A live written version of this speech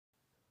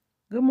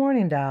Good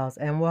morning, dolls,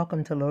 and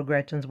welcome to Little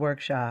Gretchen's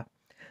workshop.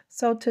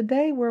 So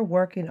today we're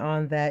working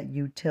on that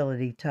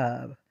utility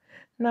tub.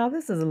 Now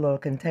this is a little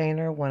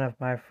container one of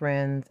my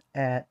friends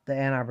at the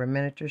Ann Arbor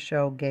Miniature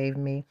Show gave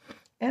me,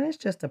 and it's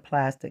just a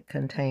plastic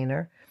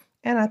container.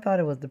 And I thought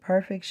it was the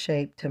perfect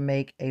shape to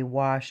make a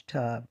wash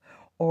tub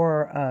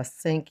or a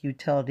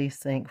utility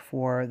sink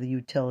for the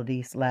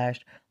utility slash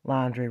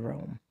laundry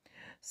room.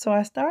 So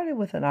I started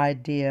with an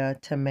idea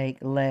to make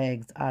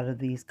legs out of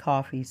these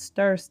coffee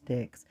stir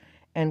sticks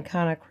and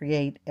kind of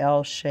create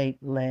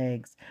L-shaped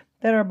legs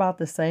that are about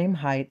the same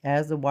height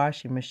as the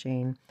washing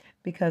machine,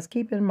 because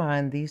keep in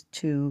mind these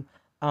two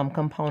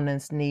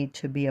components need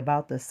to be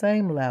about the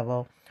same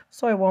level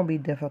so it won't be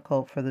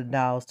difficult for the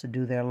dolls to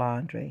do their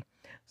laundry.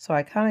 So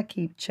I kind of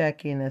keep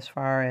checking as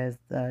far as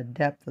the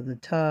depth of the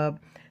tub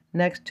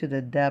next to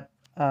the depth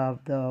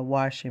of the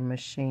washing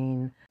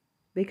machine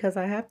because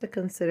I have to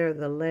consider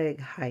the leg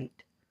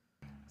height.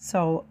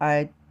 So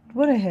I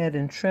went ahead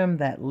and trimmed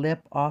that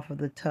lip off of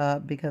the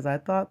tub because I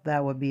thought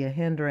that would be a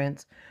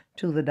hindrance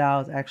to the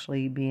dolls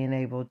actually being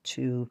able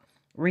to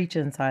reach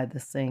inside the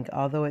sink.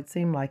 Although it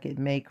seemed like it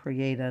may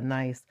create a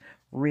nice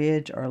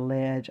ridge or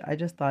ledge, I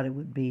just thought it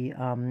would be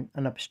an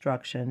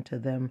obstruction to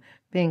them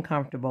being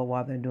comfortable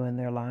while they're doing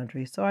their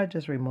laundry. So I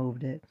just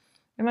removed it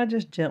and I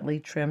just gently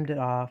trimmed it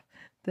off.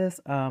 This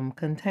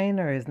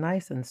container is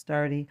nice and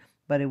sturdy,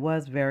 but it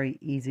was very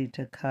easy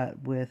to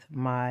cut with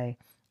my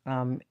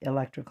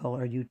electrical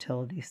or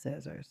utility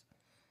scissors.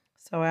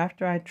 So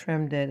after I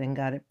trimmed it and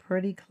got it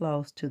pretty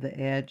close to the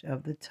edge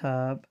of the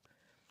tub,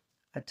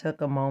 I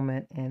took a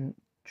moment and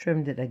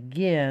trimmed it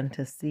again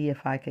to see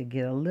if I could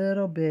get a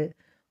little bit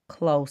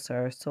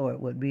closer so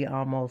it would be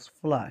almost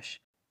flush.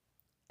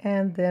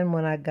 And then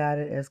when I got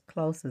it as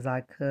close as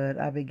I could,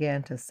 I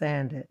began to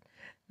sand it.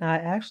 Now I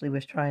actually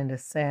was trying to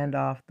sand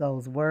off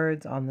those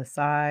words on the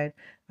side.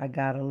 I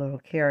got a little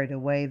carried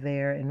away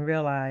there and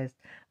realized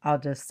I'll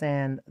just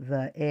sand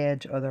the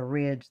edge or the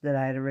ridge that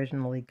I had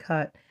originally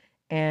cut,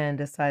 and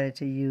decided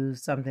to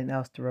use something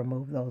else to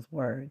remove those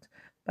words.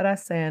 But I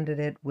sanded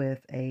it with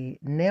a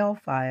nail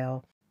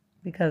file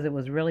because it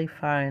was really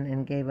fine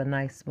and gave a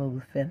nice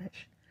smooth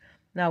finish.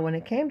 Now, when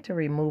it came to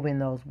removing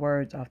those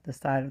words off the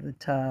side of the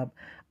tub,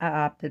 I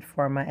opted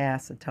for my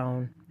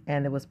acetone,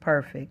 and it was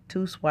perfect.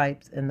 2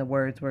 swipes and the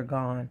words were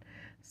gone.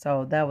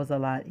 So that was a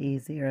lot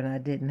easier, and I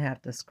didn't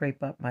have to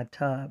scrape up my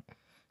tub.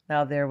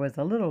 Now, there was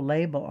a little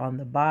label on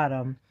the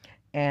bottom,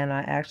 and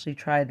I actually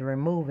tried to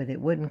remove it.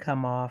 It wouldn't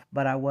come off,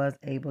 but I was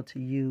able to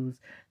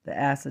use the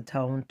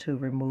acetone to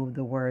remove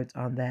the words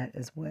on that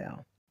as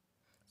well.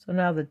 So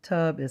now the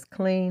tub is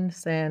clean,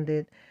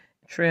 sanded,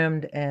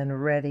 trimmed,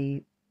 and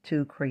ready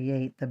to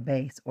create the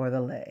base or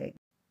the leg.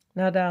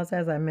 Now, dolls,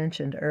 as I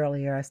mentioned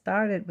earlier, I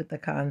started with the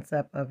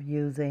concept of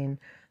using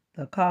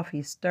the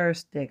coffee stir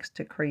sticks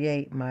to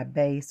create my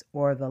base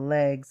or the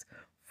legs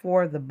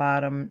for the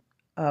bottom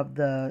of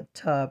the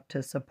tub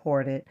to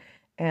support it.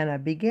 And I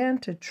began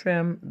to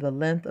trim the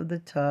length of the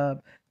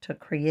tub to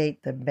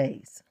create the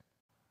base.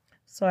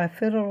 So I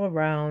fiddled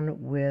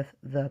around with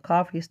the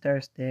coffee stir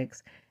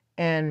sticks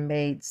and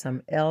made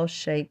some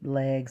L-shaped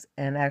legs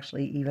and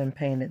actually even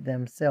painted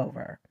them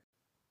silver.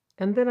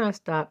 And then I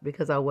stopped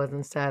because I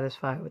wasn't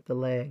satisfied with the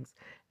legs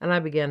and I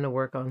began to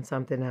work on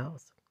something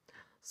else.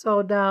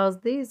 So dolls,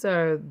 these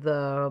are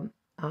the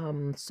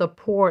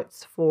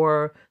supports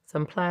for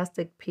some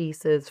plastic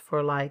pieces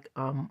for like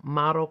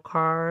model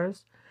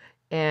cars.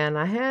 And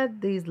I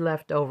had these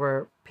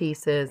leftover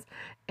pieces.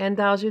 And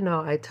dolls, you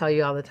know, I tell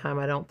you all the time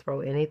I don't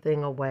throw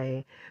anything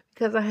away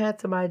because I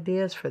had some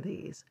ideas for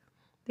these.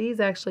 These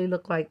actually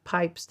look like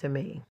pipes to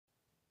me.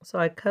 So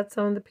I cut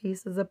some of the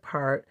pieces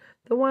apart,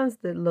 the ones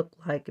that look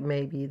like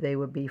maybe they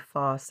would be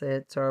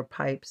faucets or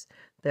pipes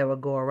that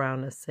would go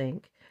around the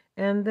sink.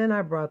 And then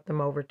I brought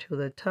them over to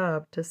the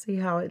tub to see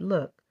how it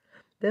looked.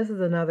 This is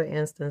another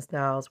instance,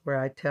 dolls, where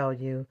I tell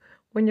you,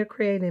 when you're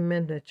creating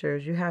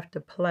miniatures, you have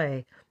to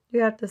play. You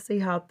have to see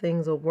how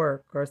things will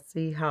work or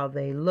see how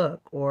they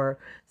look or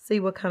see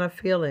what kind of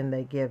feeling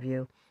they give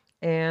you.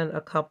 And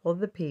a couple of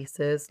the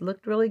pieces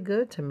looked really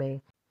good to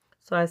me.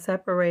 So I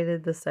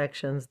separated the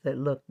sections that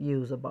looked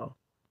usable.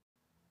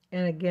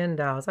 And again,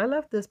 dolls, I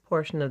left this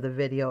portion of the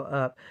video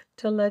up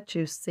to let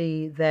you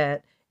see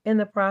that in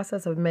the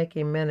process of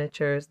making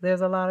miniatures,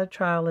 there's a lot of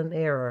trial and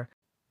error.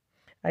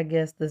 I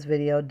guess this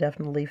video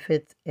definitely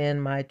fits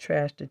in my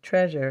Trash to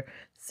Treasure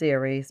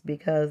series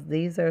because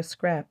these are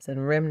scraps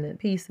and remnant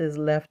pieces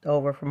left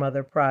over from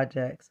other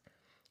projects.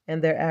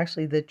 And they're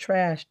actually the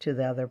trash to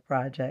the other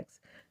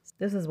projects.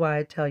 This is why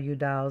I tell you,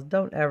 dolls,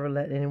 don't ever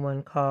let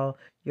anyone call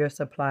your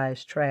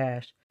supplies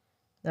trash.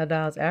 Now,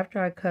 dolls, after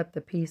I cut the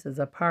pieces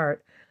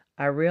apart,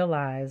 I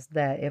realized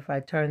that if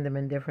I turned them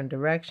in different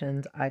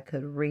directions, I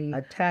could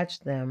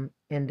reattach them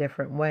in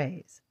different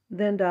ways.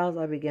 Then, dolls,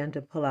 I began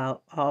to pull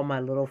out all my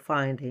little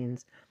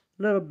findings,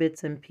 little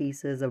bits and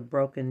pieces of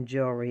broken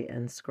jewelry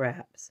and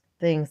scraps,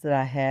 things that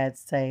I had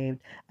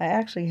saved. I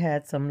actually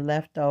had some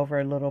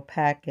leftover little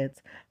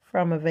packets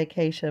from a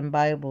vacation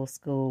Bible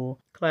school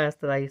class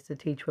that I used to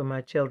teach when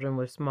my children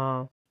were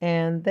small.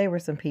 And they were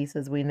some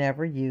pieces we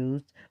never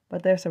used,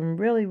 but there's some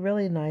really,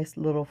 really nice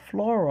little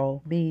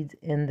floral beads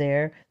in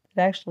there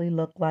that actually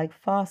look like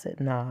faucet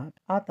knobs.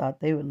 I thought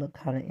they would look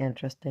kind of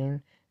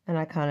interesting, and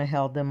I kind of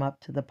held them up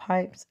to the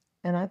pipes,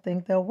 and I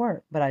think they'll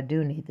work, but I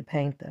do need to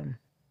paint them.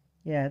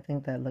 Yeah, I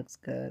think that looks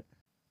good.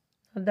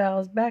 Now,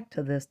 Dolls, back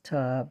to this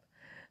tub.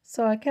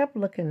 So I kept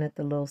looking at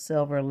the little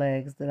silver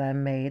legs that I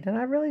made, and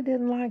I really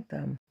didn't like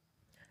them.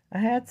 I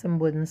had some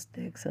wooden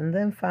sticks and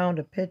then found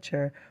a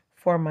picture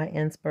for my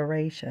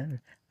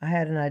inspiration. I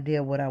had an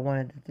idea what I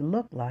wanted it to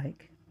look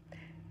like,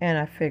 and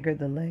I figured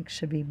the legs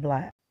should be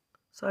black.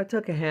 So I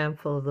took a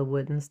handful of the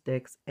wooden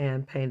sticks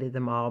and painted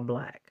them all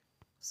black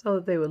so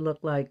that they would look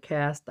like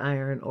cast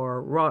iron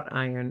or wrought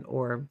iron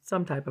or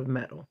some type of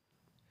metal.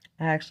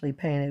 I actually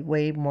painted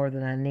way more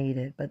than I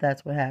needed, but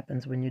that's what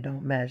happens when you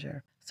don't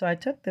measure. So I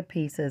took the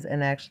pieces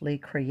and actually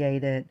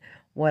created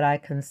what I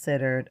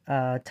considered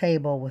a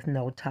table with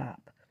no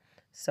top.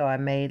 So I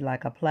made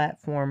like a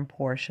platform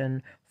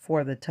portion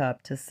for the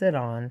tub to sit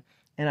on,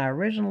 and I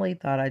originally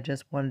thought I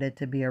just wanted it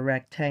to be a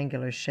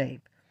rectangular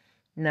shape.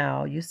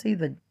 Now, you see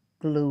the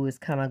glue is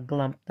kind of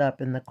glumped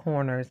up in the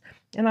corners,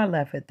 and I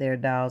left it there,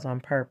 Dolls, on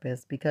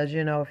purpose because,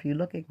 if you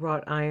look at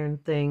wrought iron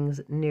things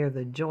near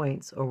the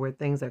joints or where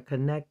things are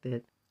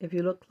connected, if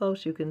you look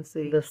close, you can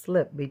see the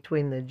slip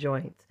between the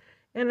joints,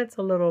 and it's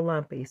a little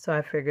lumpy, so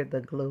I figured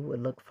the glue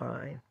would look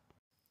fine.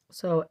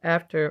 So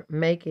after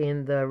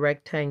making the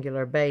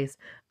rectangular base,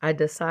 I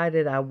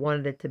decided I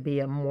wanted it to be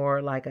a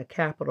more like a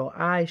capital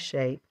I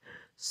shape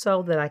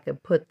so that I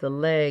could put the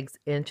legs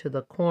into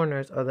the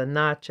corners or the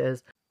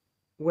notches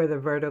where the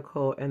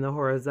vertical and the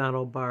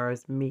horizontal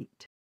bars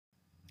meet.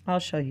 I'll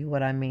show you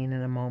what I mean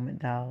in a moment,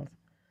 Dolls.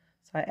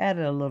 So I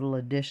added a little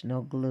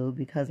additional glue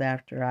because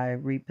after I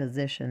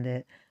repositioned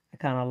it, I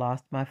kind of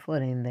lost my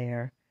footing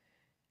there.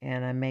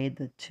 And I made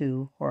the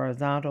two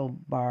horizontal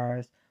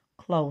bars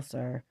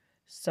closer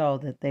so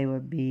that they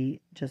would be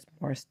just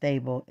more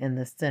stable in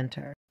the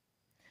center.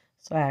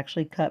 So I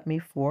actually cut me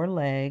 4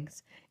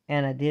 legs,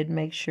 and I did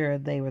make sure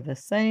they were the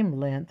same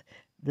length,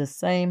 the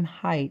same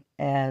height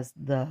as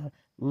the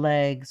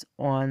legs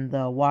on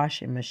the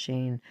washing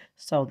machine,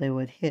 so they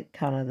would hit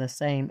kind of the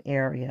same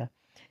area.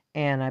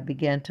 And I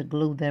began to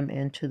glue them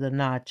into the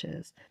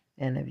notches.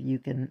 And if you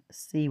can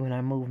see when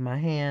I move my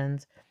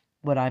hands,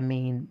 what I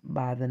mean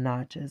by the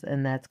notches,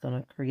 and that's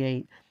going to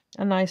create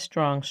a nice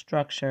strong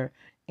structure,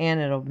 and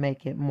it'll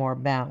make it more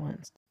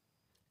balanced.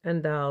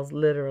 And Dolls,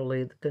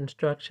 literally, the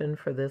construction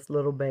for this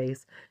little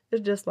base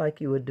is just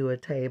like you would do a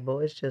table.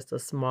 It's just a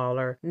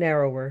smaller,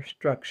 narrower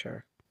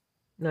structure.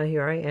 Now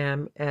here I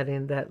am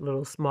adding that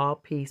little small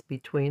piece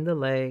between the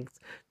legs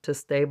to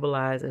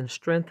stabilize and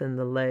strengthen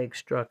the leg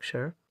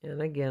structure.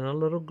 And again, a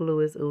little glue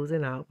is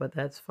oozing out, but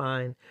that's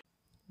fine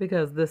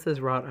because this is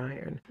wrought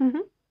iron.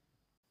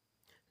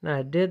 Now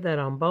I did that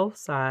on both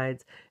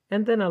sides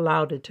and then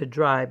allowed it to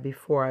dry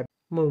before I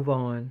move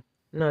on.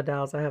 Now,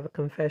 Dolls, I have a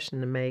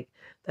confession to make.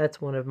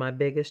 That's one of my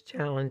biggest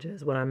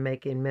challenges when I'm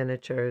making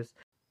miniatures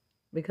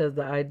because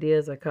the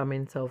ideas are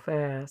coming so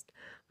fast.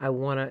 I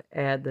want to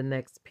add the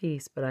next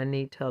piece, but I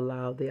need to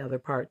allow the other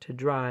part to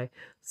dry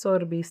so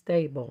it'll be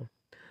stable.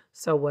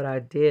 So what I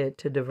did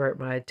to divert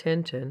my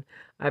attention,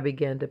 I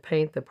began to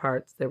paint the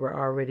parts that were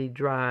already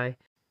dry.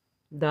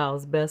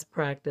 Dolls' best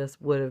practice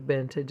would have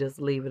been to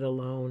just leave it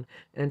alone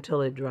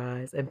until it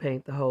dries and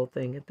paint the whole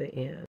thing at the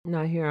end.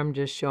 Now here I'm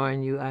just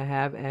showing you I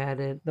have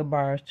added the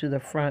bars to the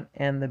front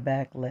and the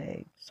back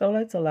leg. So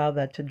let's allow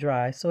that to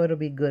dry so it'll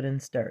be good and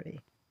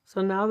sturdy.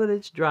 So now that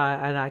it's dry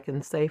and I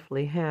can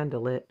safely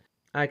handle it,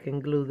 I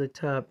can glue the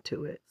tub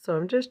to it. So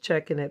I'm just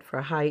checking it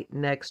for height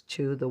next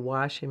to the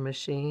washing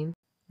machine.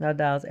 Now,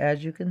 Dolls,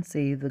 as you can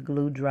see, the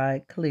glue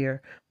dried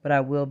clear, but I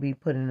will be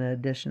putting an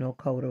additional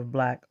coat of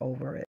black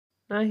over it.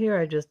 Now here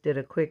I just did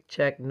a quick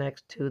check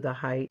next to the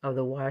height of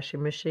the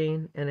washing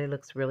machine, and it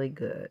looks really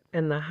good.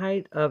 And the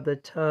height of the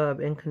tub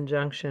in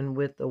conjunction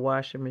with the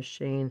washing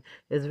machine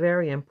is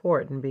very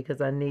important because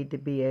I need to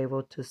be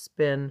able to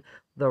spin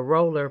the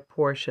roller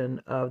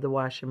portion of the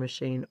washing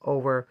machine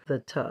over the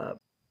tub.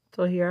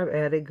 So here I've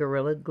added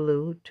Gorilla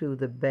Glue to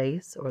the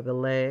base or the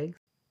legs,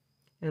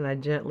 and I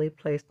gently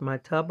placed my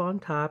tub on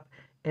top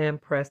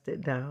and pressed it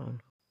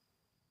down.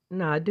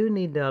 Now, I do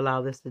need to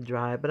allow this to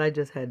dry, but I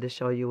just had to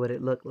show you what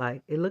it looked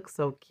like. It looks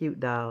so cute,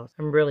 Dolls.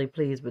 I'm really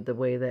pleased with the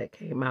way that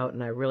came out,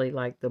 and I really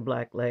like the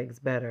black legs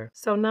better.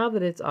 So now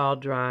that it's all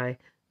dry,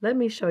 let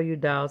me show you,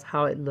 Dolls,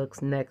 how it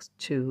looks next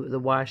to the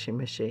washing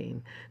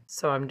machine.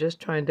 So I'm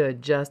just trying to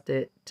adjust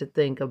it to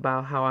think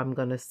about how I'm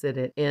going to sit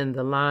it in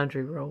the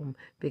laundry room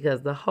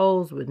because the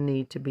hose would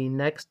need to be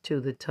next to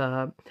the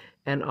tub.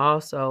 And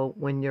also,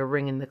 when you're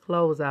wringing the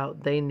clothes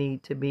out, they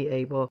need to be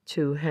able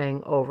to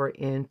hang over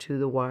into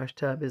the wash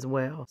tub as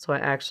well. So I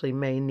actually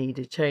may need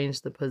to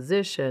change the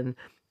position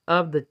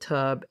of the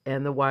tub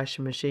and the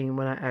washing machine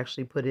when I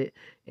actually put it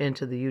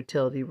into the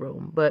utility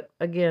room. But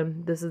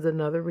again, this is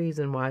another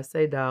reason why I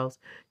say, Dolls,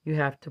 you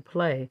have to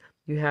play.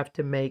 You have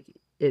to make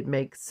it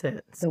makes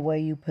sense. The way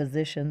you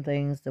position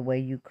things, the way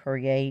you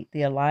create,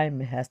 the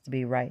alignment has to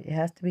be right. It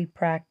has to be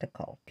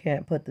practical.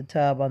 Can't put the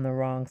tub on the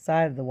wrong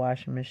side of the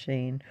washing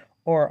machine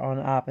or on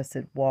the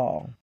opposite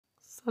wall.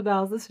 So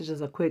dolls, this is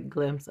just a quick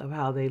glimpse of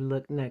how they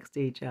look next to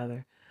each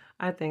other.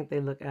 I think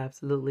they look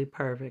absolutely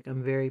perfect.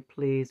 I'm very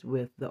pleased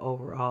with the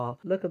overall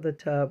look of the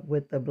tub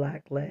with the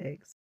black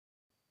legs.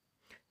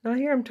 Now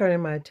here I'm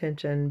turning my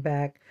attention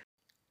back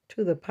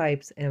to the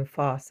pipes and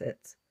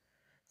faucets.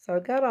 So I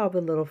got all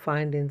the little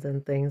findings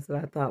and things that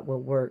I thought would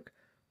work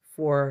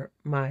for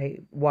my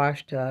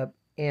wash tub,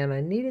 and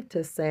I needed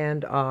to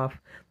sand off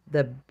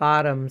the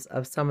bottoms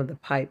of some of the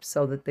pipes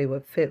so that they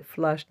would fit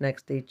flush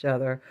next to each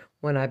other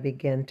when I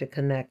begin to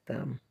connect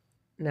them.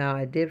 Now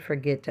I did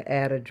forget to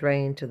add a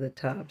drain to the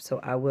tub, so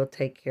I will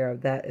take care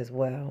of that as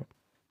well.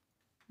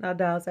 Now,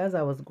 dolls, as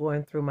I was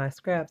going through my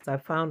scraps, I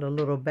found a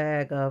little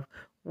bag of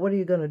what are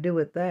you going to do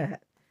with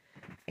that?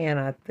 And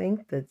I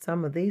think that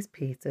some of these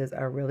pieces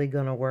are really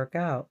going to work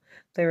out.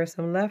 There are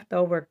some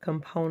leftover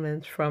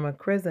components from a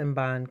Prison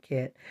Bond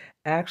kit,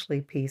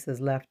 actually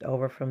pieces left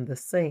over from the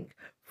sink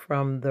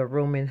from the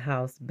rooming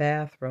house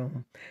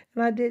bathroom.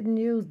 And I didn't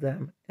use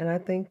them. And I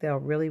think they'll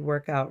really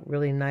work out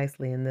really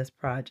nicely in this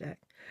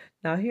project.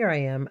 Now here I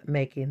am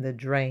making the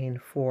drain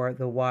for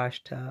the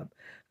wash tub.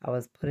 I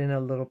was putting a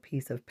little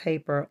piece of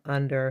paper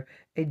under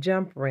a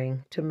jump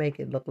ring to make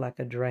it look like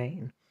a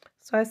drain.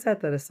 So I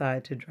set that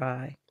aside to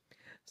dry.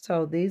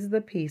 So these are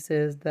the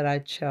pieces that I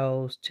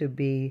chose to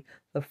be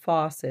the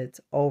faucets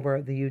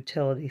over the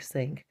utility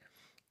sink.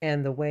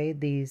 And the way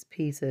these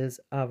pieces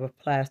of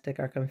plastic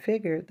are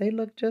configured, they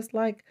look just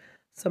like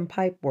some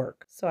pipe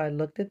work. So I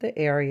looked at the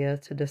area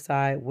to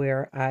decide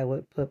where I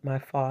would put my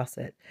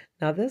faucet.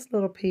 Now this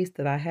little piece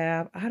that I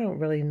have, I don't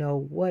really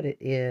know what it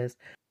is,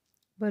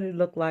 but it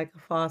looked like a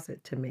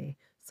faucet to me.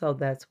 So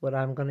that's what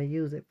I'm going to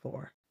use it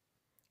for.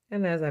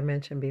 And as I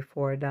mentioned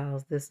before,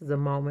 dolls, this is a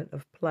moment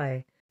of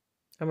play.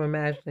 I'm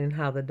imagining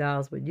how the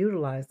dolls would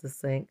utilize the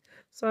sink,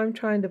 so I'm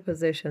trying to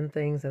position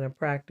things in a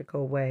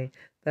practical way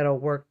that'll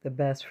work the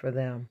best for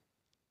them.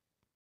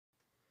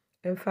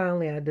 And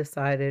finally, I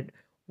decided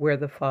where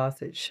the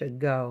faucet should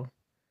go.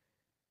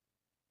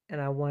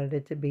 And I wanted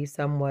it to be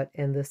somewhat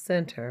in the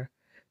center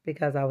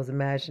because I was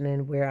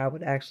imagining where I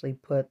would actually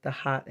put the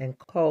hot and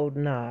cold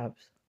knobs.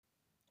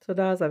 So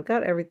dolls, I've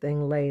got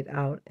everything laid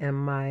out and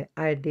my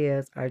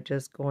ideas are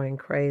just going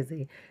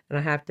crazy. And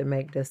I have to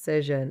make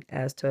decision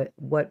as to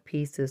what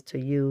pieces to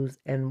use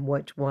and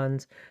which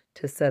ones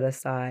to set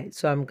aside.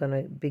 So I'm going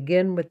to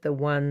begin with the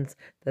ones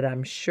that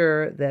I'm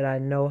sure that I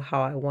know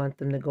how I want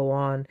them to go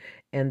on.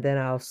 And then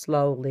I'll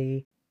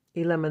slowly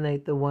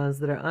eliminate the ones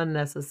that are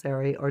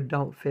unnecessary or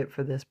don't fit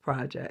for this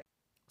project.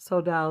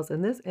 So dolls,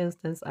 in this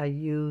instance, I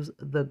use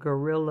the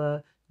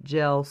Gorilla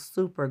Gel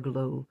Super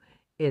Glue.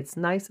 It's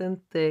nice and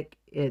thick,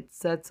 it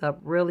sets up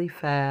really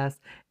fast,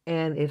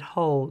 and it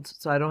holds,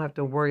 so I don't have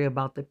to worry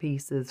about the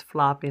pieces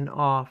flopping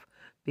off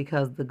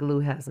because the glue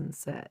hasn't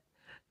set.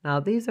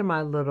 Now these are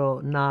my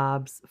little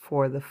knobs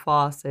for the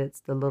faucets,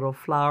 the little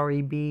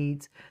flowery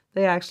beads.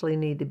 They actually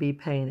need to be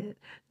painted.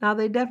 Now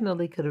they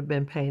definitely could have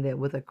been painted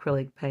with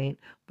acrylic paint,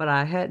 but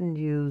I hadn't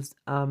used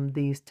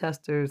these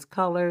testers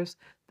colors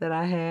that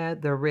I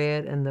had, the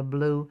red and the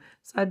blue,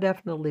 so I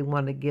definitely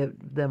want to give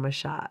them a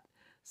shot.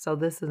 So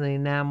this is an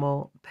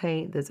enamel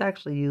paint that's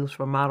actually used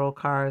for model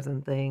cars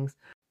and things,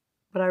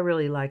 but I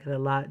really like it a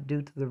lot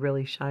due to the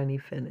really shiny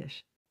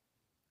finish.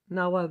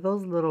 Now while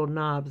those little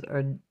knobs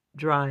are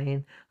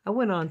drying, I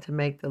went on to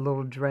make the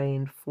little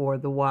drain for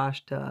the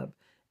wash tub.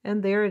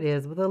 And there it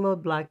is with a little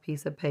black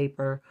piece of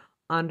paper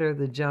under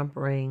the jump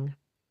ring.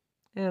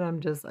 And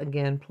I'm just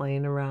again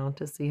playing around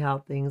to see how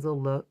things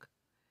will look.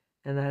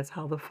 And that's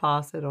how the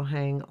faucet will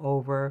hang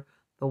over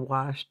the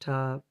wash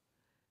tub.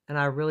 And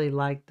I really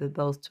like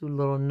those two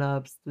little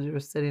nubs that are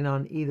sitting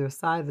on either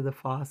side of the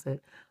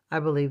faucet.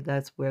 I believe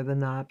that's where the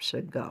knob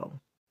should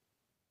go.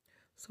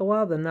 So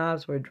while the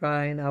knobs were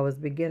drying, I was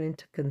beginning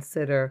to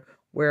consider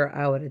where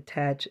I would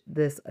attach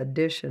this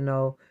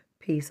additional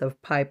piece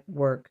of pipe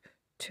work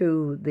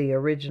to the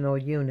original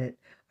unit.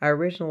 I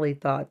originally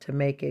thought to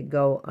make it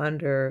go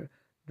under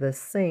the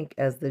sink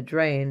as the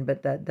drain,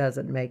 but that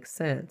doesn't make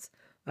sense.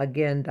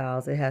 Again,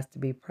 dolls, it has to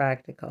be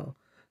practical.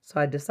 So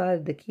I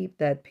decided to keep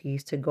that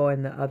piece to go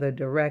in the other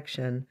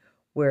direction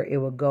where it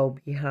would go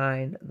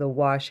behind the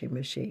washing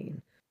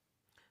machine.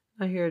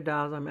 Now here,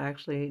 dolls, I'm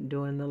actually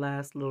doing the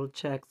last little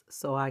checks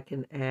so I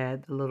can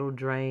add the little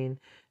drain.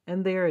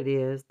 And there it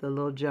is, the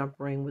little jump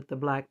ring with the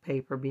black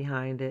paper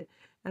behind it.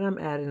 And I'm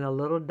adding a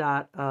little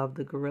dot of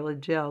the Gorilla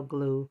Gel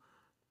glue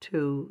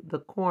to the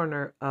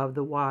corner of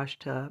the wash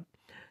tub.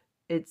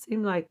 It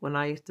seemed like when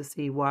I used to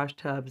see wash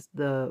tubs,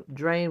 the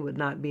drain would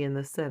not be in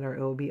the center.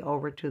 It would be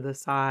over to the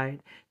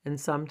side. And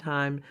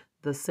sometimes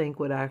the sink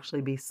would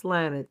actually be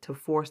slanted to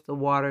force the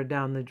water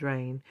down the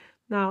drain.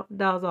 Now,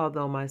 dolls,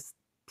 although my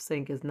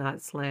sink is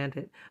not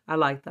slanted, I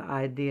like the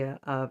idea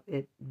of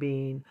it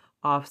being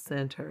off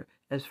center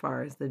as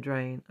far as the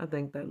drain. I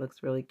think that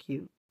looks really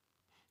cute.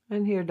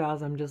 And here,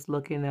 dolls, I'm just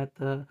looking at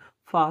the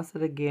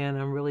faucet again.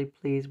 I'm really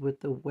pleased with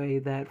the way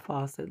that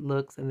faucet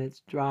looks, and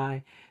it's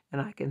dry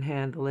and I can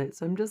handle it.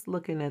 So I'm just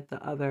looking at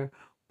the other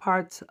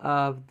parts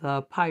of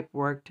the pipe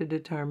work to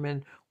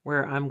determine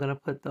where I'm going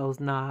to put those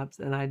knobs.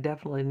 And I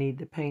definitely need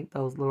to paint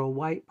those little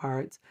white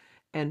parts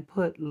and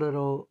put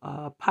little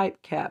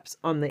pipe caps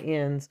on the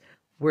ends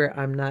where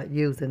I'm not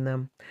using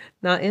them.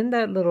 Now, in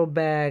that little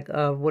bag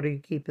of what are you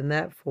keeping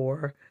that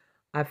for,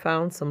 I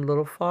found some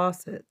little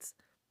faucets,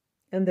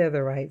 and they're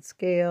the right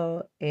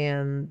scale,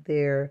 and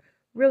they're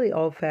really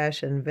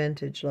old-fashioned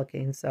vintage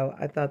looking, so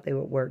I thought they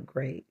would work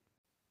great.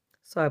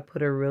 So I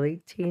put a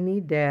really teeny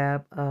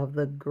dab of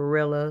the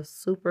Gorilla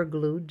Super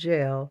Glue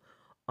Gel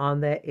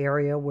on that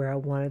area where I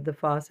wanted the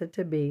faucet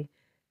to be,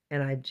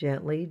 and I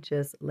gently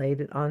just laid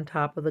it on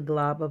top of the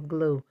glob of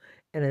glue.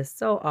 And it's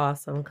so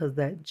awesome because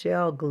that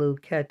gel glue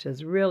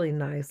catches really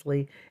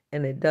nicely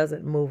and it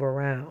doesn't move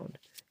around,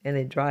 and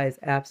it dries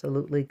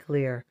absolutely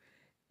clear.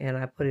 And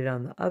I put it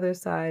on the other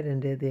side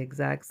and did the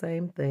exact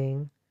same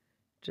thing.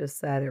 Just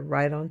sat it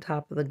right on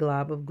top of the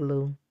glob of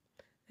glue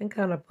and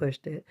kind of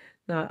pushed it.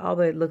 Now,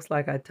 although it looks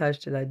like I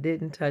touched it, I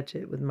didn't touch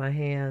it with my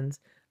hands.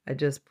 I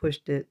just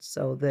pushed it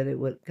so that it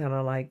would kind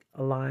of like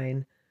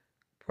align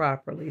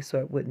properly so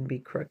it wouldn't be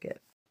crooked.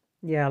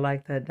 Yeah, I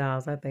like that,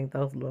 dolls. I think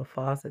those little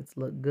faucets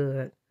look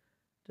good.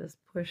 Just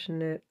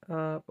pushing it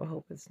up. I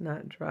hope it's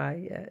not dry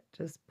yet.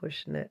 Just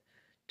pushing it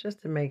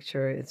just to make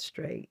sure it's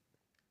straight.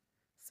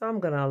 So I'm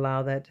going to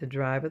allow that to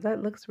dry, but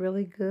that looks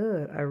really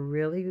good. I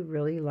really,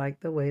 really like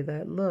the way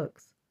that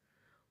looks.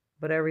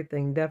 But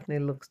everything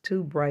definitely looks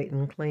too bright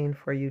and clean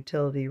for a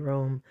utility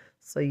room,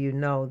 so you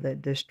know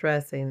that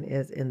distressing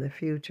is in the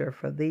future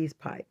for these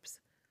pipes.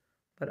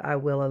 But I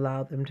will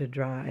allow them to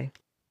dry.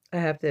 I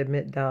have to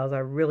admit, dolls, I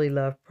really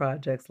love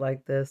projects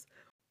like this,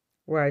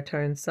 where I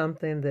turn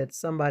something that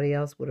somebody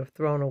else would have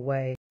thrown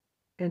away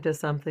into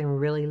something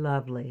really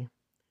lovely.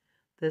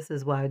 This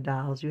is why,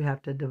 dolls, you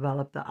have to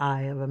develop the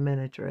eye of a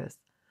miniaturist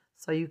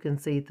so you can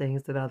see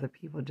things that other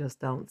people just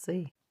don't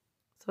see.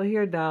 So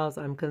here, dolls,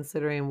 I'm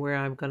considering where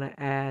I'm going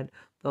to add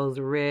those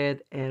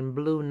red and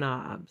blue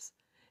knobs.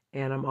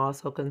 And I'm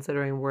also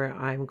considering where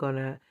I'm going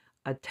to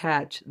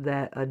attach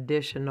that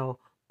additional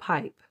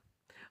pipe.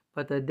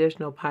 But the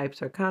additional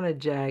pipes are kind of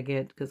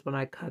jagged because when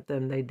I cut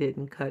them, they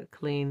didn't cut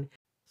clean.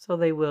 So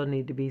they will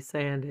need to be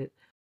sanded.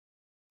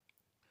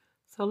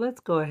 So let's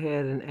go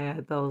ahead and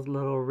add those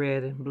little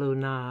red and blue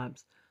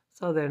knobs.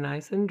 So they're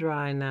nice and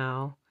dry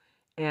now,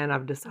 and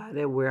I've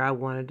decided where I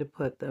wanted to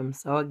put them.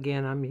 So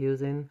again, I'm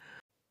using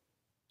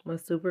my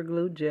super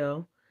glue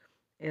gel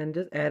and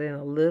just adding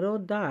a little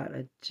dot.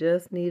 I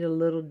just need a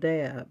little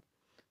dab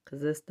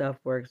because this stuff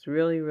works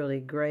really, really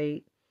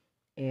great,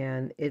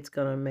 and it's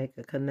going to make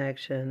a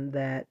connection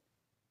that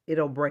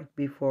it'll break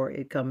before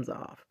it comes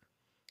off.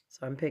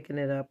 So I'm picking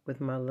it up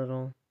with my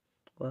little,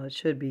 well, it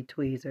should be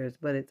tweezers,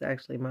 but it's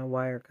actually my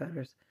wire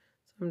cutters.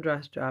 So I'm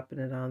just dropping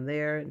it on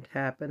there and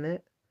tapping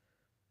it.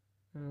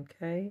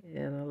 Okay,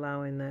 and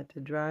allowing that to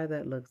dry.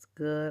 That looks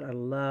good. I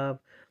love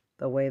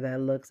the way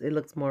that looks. It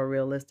looks more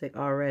realistic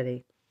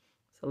already.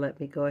 So let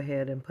me go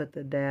ahead and put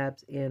the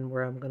dabs in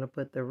where I'm going to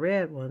put the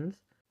red ones.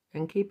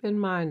 And keep in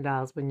mind,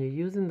 dolls, when you're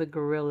using the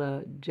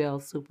Gorilla Gel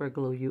Super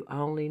Glue, you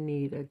only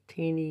need a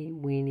teeny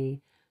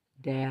weeny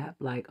dab,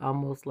 like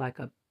almost like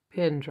a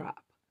pin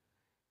drop.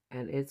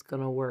 And it's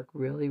going to work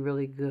really,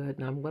 really good.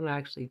 And I'm going to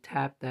actually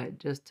tap that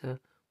just to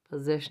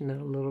position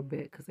it a little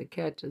bit because it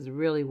catches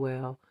really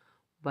well.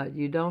 But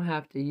you don't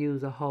have to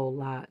use a whole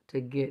lot to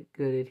get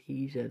good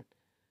adhesion.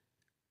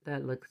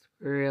 That looks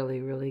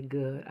really, really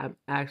good. I'm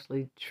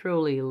actually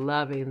truly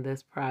loving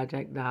this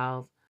project,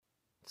 dolls.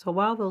 So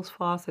while those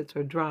faucets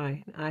are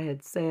drying, I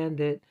had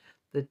sanded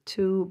the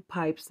two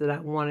pipes that I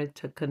wanted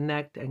to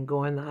connect and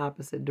go in the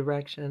opposite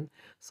direction.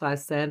 So I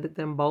sanded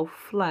them both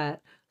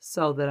flat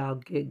so that I'll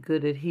get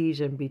good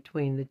adhesion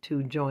between the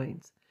two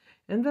joints.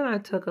 And then I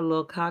took a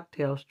little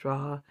cocktail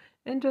straw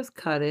and just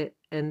cut it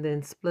and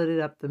then split it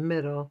up the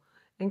middle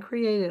and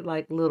created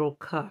like little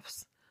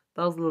cuffs.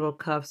 Those little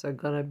cuffs are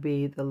going to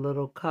be the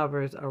little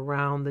covers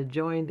around the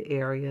joined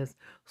areas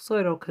so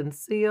it'll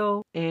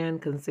conceal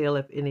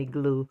if any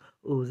glue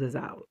oozes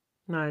out.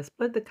 Now I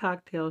split the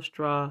cocktail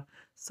straw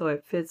so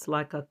it fits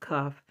like a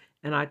cuff,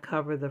 and I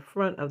cover the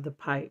front of the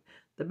pipe.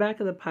 The back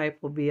of the pipe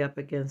will be up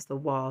against the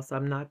wall, so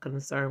I'm not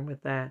concerned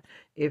with that.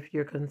 If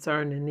you're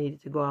concerned and need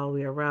it to go all the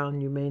way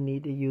around, you may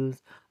need to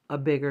use a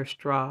bigger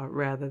straw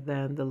rather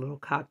than the little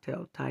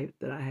cocktail type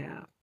that I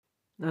have.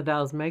 Now,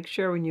 dolls, make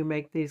sure when you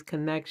make these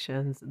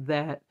connections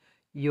that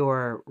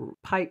your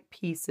pipe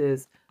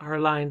pieces are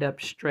lined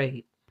up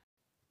straight.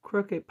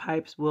 Crooked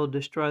pipes will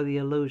destroy the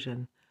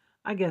illusion.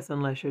 I guess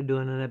unless you're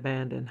doing an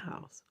abandoned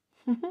house.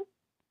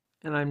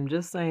 And I'm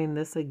just saying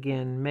this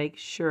again, make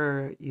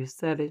sure you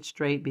set it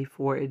straight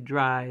before it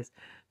dries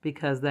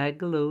because that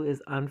glue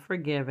is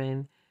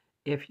unforgiving.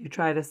 If you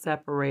try to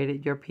separate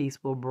it, your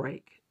piece will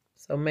break.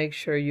 So make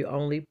sure you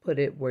only put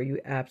it where you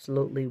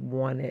absolutely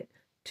want it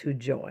to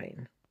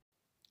join.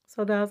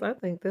 So dolls, I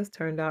think this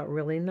turned out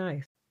really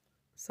nice.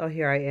 So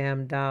here I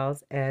am,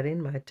 dolls, adding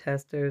my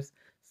tester's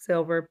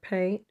silver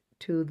paint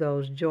to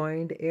those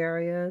joined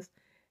areas.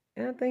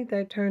 And I think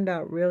that turned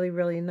out really,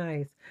 really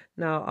nice.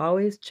 Now,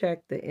 always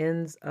check the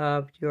ends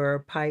of your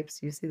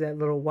pipes. You see that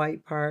little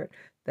white part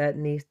that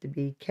needs to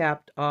be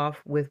capped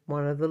off with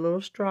one of the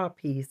little straw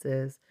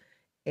pieces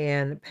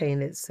and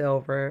painted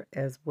silver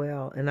as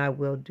well. And I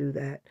will do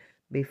that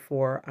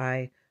before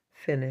I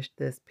finish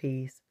this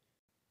piece.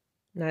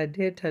 Now, I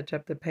did touch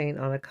up the paint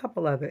on a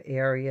couple other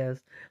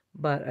areas,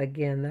 but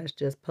again, that's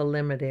just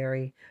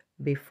preliminary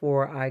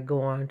before I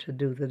go on to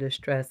do the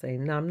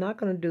distressing. Now, I'm not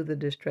going to do the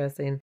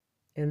distressing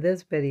in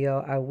this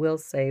video. I will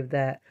save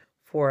that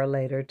for a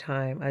later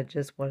time. I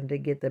just wanted to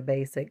get the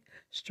basic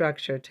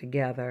structure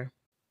together.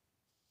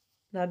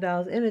 Now,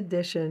 dolls, in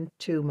addition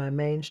to my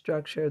main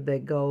structure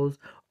that goes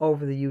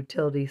over the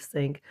utility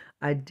sink,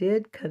 I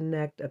did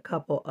connect a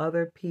couple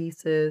other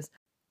pieces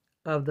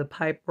of the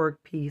pipework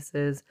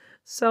pieces,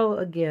 so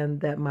again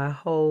that my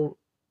whole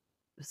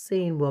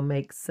scene will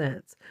make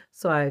sense.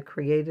 So I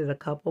created a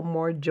couple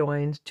more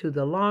joins to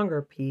the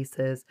longer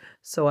pieces,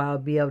 so I'll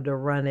be able to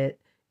run it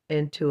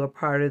into a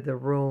part of the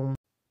room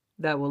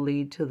that will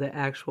lead to the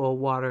actual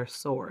water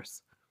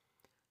source.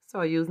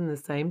 So using the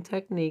same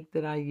technique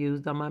that I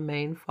used on my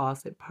main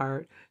faucet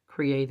part,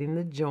 creating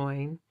the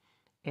join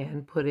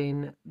and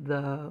putting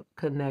the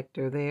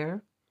connector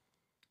there,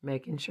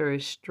 making sure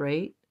it's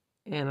straight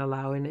and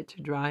allowing it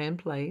to dry in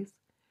place.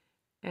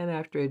 And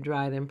after it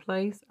dried in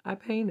place, I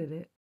painted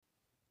it.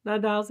 Now,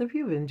 dolls, if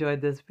you've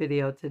enjoyed this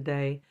video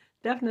today,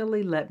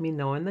 definitely let me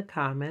know in the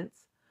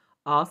comments.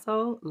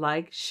 Also,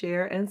 like,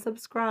 share, and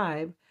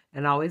subscribe.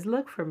 And always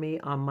look for me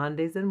on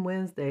Mondays and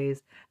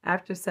Wednesdays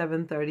after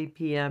 7:30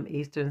 p.m.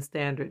 Eastern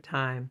Standard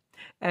Time.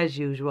 As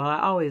usual,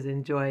 I always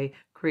enjoy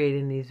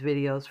creating these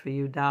videos for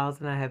you, dolls,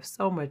 and I have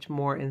so much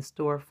more in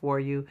store for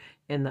you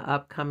in the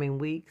upcoming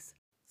weeks.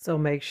 So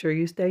make sure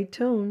you stay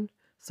tuned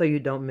so you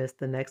don't miss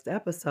the next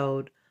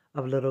episode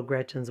of Little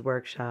Gretchen's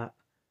Workshop.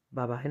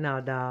 Bye-bye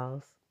now,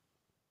 dolls.